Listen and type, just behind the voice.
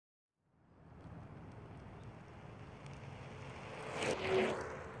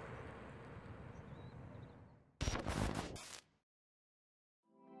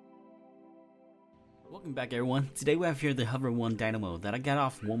Welcome back everyone. Today we have here the HOVER-1 Dynamo that I got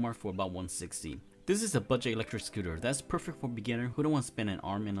off Walmart for about $160. This is a budget electric scooter that's perfect for a beginner who don't want to spend an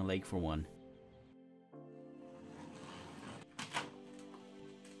arm and a leg for one.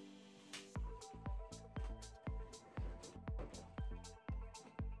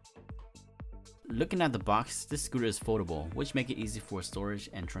 Looking at the box, this scooter is foldable, which make it easy for storage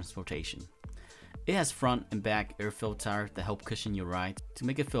and transportation. It has front and back air-filled tires that help cushion your ride to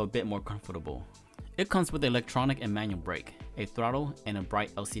make it feel a bit more comfortable. It comes with an electronic and manual brake, a throttle, and a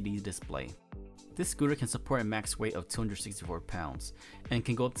bright LCD display. This scooter can support a max weight of 264 pounds and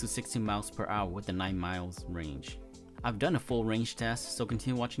can go up to 16 miles per hour with a 9 miles range. I've done a full range test, so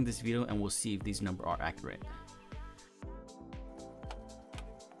continue watching this video and we'll see if these numbers are accurate.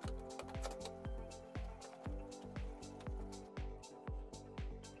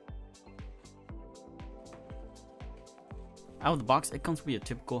 Out of the box, it comes with your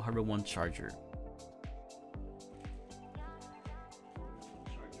typical HOVER-1 charger.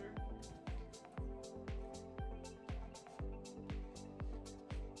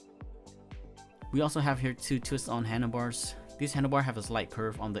 We also have here two twist-on handlebars. These handlebars have a slight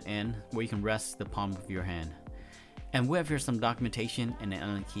curve on the end where you can rest the palm of your hand. And we have here some documentation and an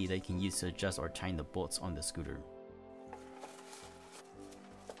Allen key that you can use to adjust or tighten the bolts on the scooter.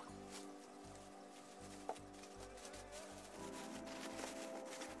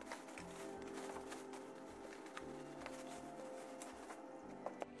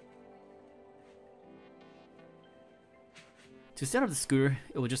 To set up the scooter,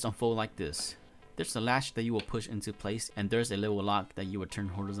 it will just unfold like this. There's a latch that you will push into place, and there's a little lock that you will turn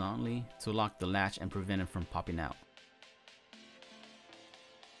horizontally to lock the latch and prevent it from popping out.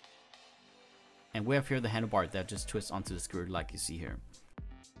 And we have here the handlebar that just twists onto the scooter like you see here.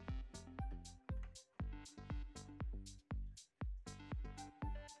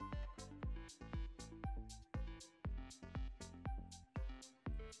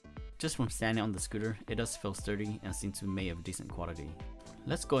 Just from standing on the scooter, it does feel sturdy and seems to be made of decent quality.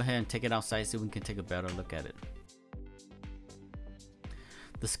 Let's go ahead and take it outside so we can take a better look at it.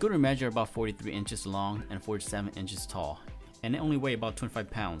 The scooter measures about 43 inches long and 47 inches tall, and it only weighs about 25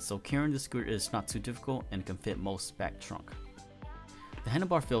 pounds, so carrying the scooter is not too difficult and can fit most back trunk. The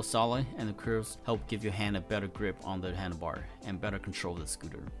handlebar feels solid, and the curves help give your hand a better grip on the handlebar and better control the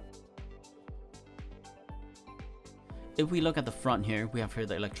scooter. If we look at the front here, we have here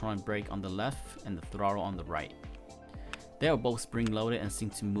the electronic brake on the left and the throttle on the right. They are both spring-loaded and seem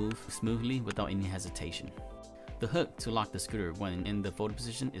to move smoothly without any hesitation. The hook to lock the scooter when in the folded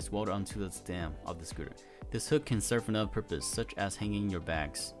position is welded onto the stem of the scooter. This hook can serve another purpose, such as hanging your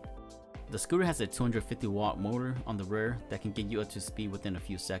bags. The scooter has a 250-watt motor on the rear that can get you up to speed within a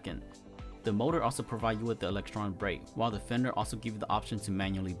few seconds. The motor also provides you with the electronic brake, while the fender also gives you the option to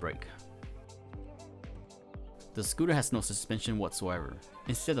manually brake. The scooter has no suspension whatsoever.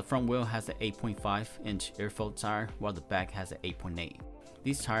 Instead, the front wheel has an 8.5-inch air-filled tire, while the back has an 8.8.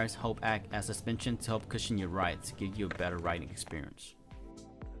 These tires help act as suspension to help cushion your ride to give you a better riding experience.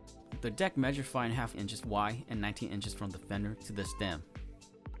 The deck measures 5.5 inches wide and 19 inches from the fender to the stem.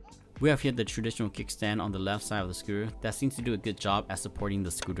 We have here the traditional kickstand on the left side of the scooter that seems to do a good job at supporting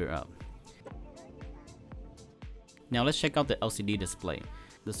the scooter up. Now let's check out the LCD display.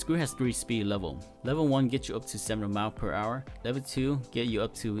 The scooter has 3 speed levels. Level 1 gets you up to 7 miles per hour, level 2 get you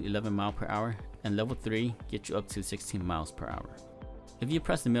up to 11 miles per hour, and level 3 gets you up to 16 miles per hour. If you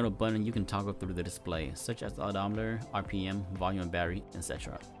press the middle button, you can toggle through the display, such as the odometer, RPM, volume and battery,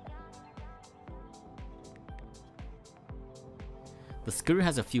 etc. The scooter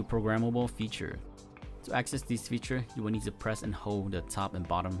has a few programmable features. To access these features, you will need to press and hold the top and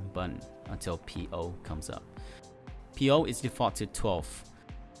bottom button until PO comes up. PO is default to 12.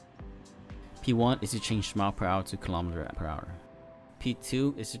 P1 is to change mile per hour to kilometer per hour.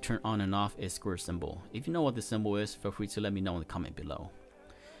 P2 is to turn on and off a square symbol. If you know what the symbol is, feel free to let me know in the comment below.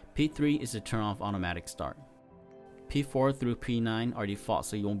 P3 is to turn off automatic start. P4 through P9 are default,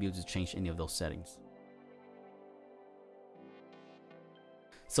 so you won't be able to change any of those settings.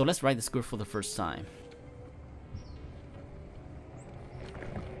 So let's ride the scooter for the first time.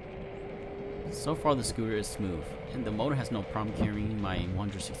 So far the scooter is smooth, and the motor has no problem carrying my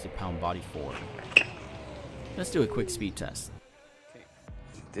 160-pound body forward. Let's do a quick speed test. Okay.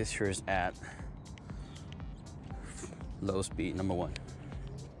 This here is at low speed number 1.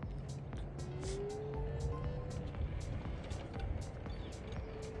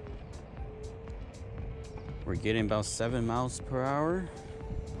 We're getting about 7 miles per hour.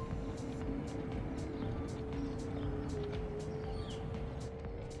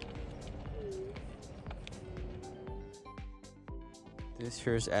 This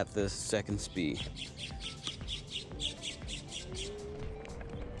here's at the second speed.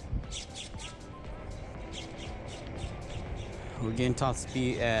 We're getting top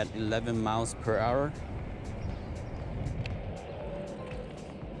speed at 11 miles per hour.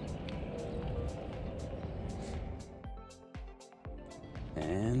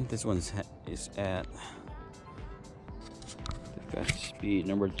 And this one is at speed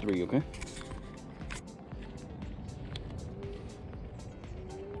number 3, okay?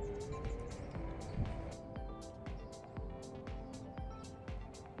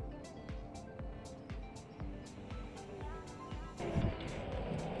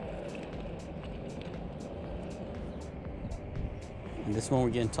 And this one we're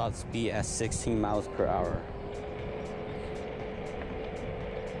getting top speed at 16 miles per hour.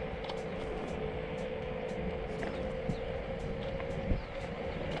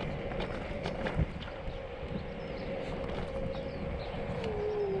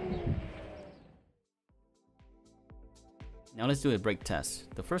 Now let's do a brake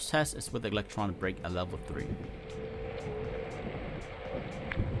test. The first test is with the electronic brake at level 3.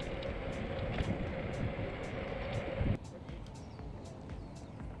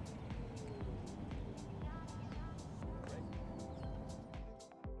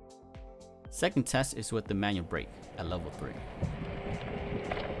 Second test is with the manual brake at level 3.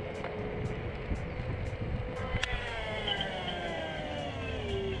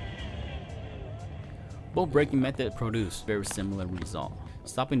 Both braking methods produced very similar result.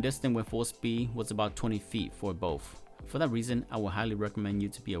 Stopping distance with full speed was about 20 feet for both. For that reason, I would highly recommend you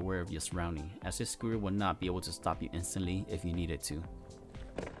to be aware of your surrounding, as this scooter will not be able to stop you instantly if you needed to.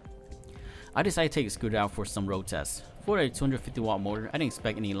 I decided to take the scooter out for some road tests. For a 250-watt motor, I didn't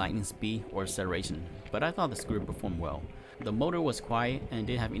expect any lightning speed or acceleration, but I thought the scooter performed well. The motor was quiet and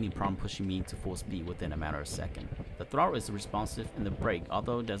didn't have any problem pushing me to full speed within a matter of seconds. The throttle is responsive and the brake,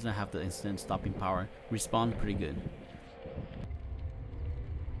 although it doesn't have the instant stopping power, respond pretty good.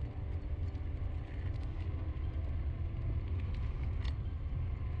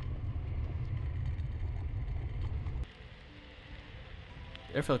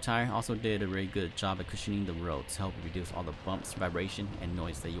 The airflow tire also did a really good job at cushioning the road to help reduce all the bumps, vibration, and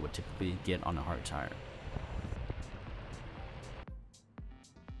noise that you would typically get on a hard tire.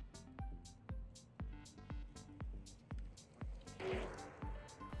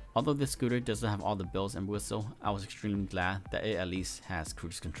 Although this scooter doesn't have all the bells and whistles, I was extremely glad that it at least has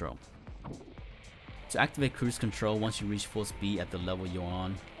cruise control. To activate cruise control, once you reach full speed at the level you're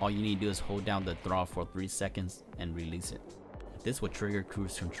on, all you need to do is hold down the throttle for 3 seconds and release it. This will trigger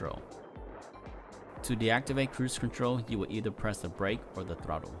cruise control. To deactivate cruise control, you will either press the brake or the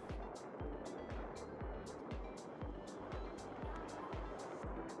throttle.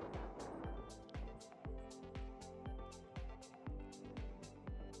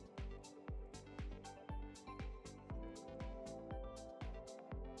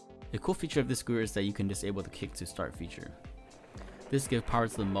 A cool feature of this scooter is that you can disable the kick to start feature. This gives power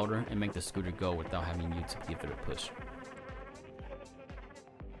to the motor and make the scooter go without having you to give it a push.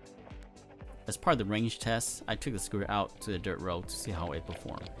 As part of the range test, I took the scooter out to the dirt road to see how it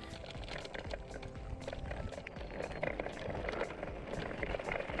performed.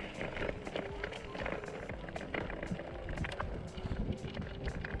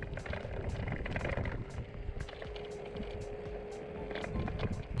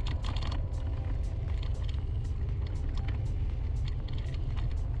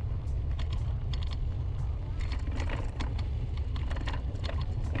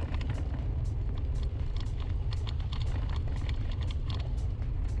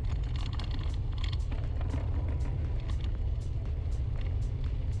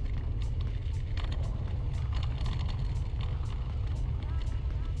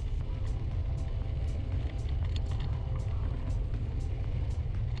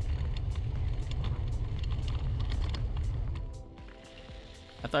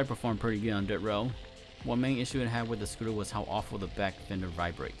 I thought it performed pretty good on dirt road. One main issue it had with the scooter was how awful the back fender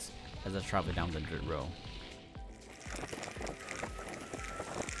vibrates as I traveled down the dirt road.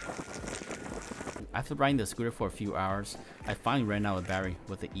 After riding the scooter for a few hours, I finally ran out of battery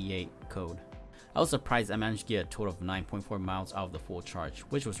with the E8 code. I was surprised I managed to get a total of 9.4 miles out of the full charge,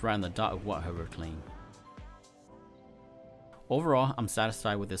 which was right on the dot of what Hover claimed. Overall, I'm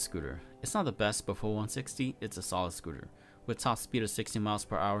satisfied with this scooter. It's not the best, but for 160, it's a solid scooter. With top speed of 60 miles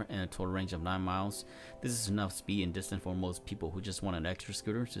per hour and a total range of 9 miles, this is enough speed and distance for most people who just want an extra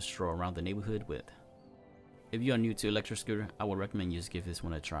scooter to stroll around the neighborhood with. If you are new to electric scooter, I would recommend you just give this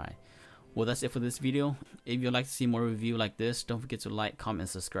one a try. Well, that's it for this video. If you'd like to see more review like this, don't forget to like, comment, and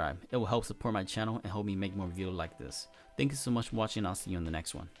subscribe. It will help support my channel and help me make more videos like this. Thank you so much for watching. I'll see you in the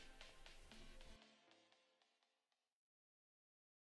next one.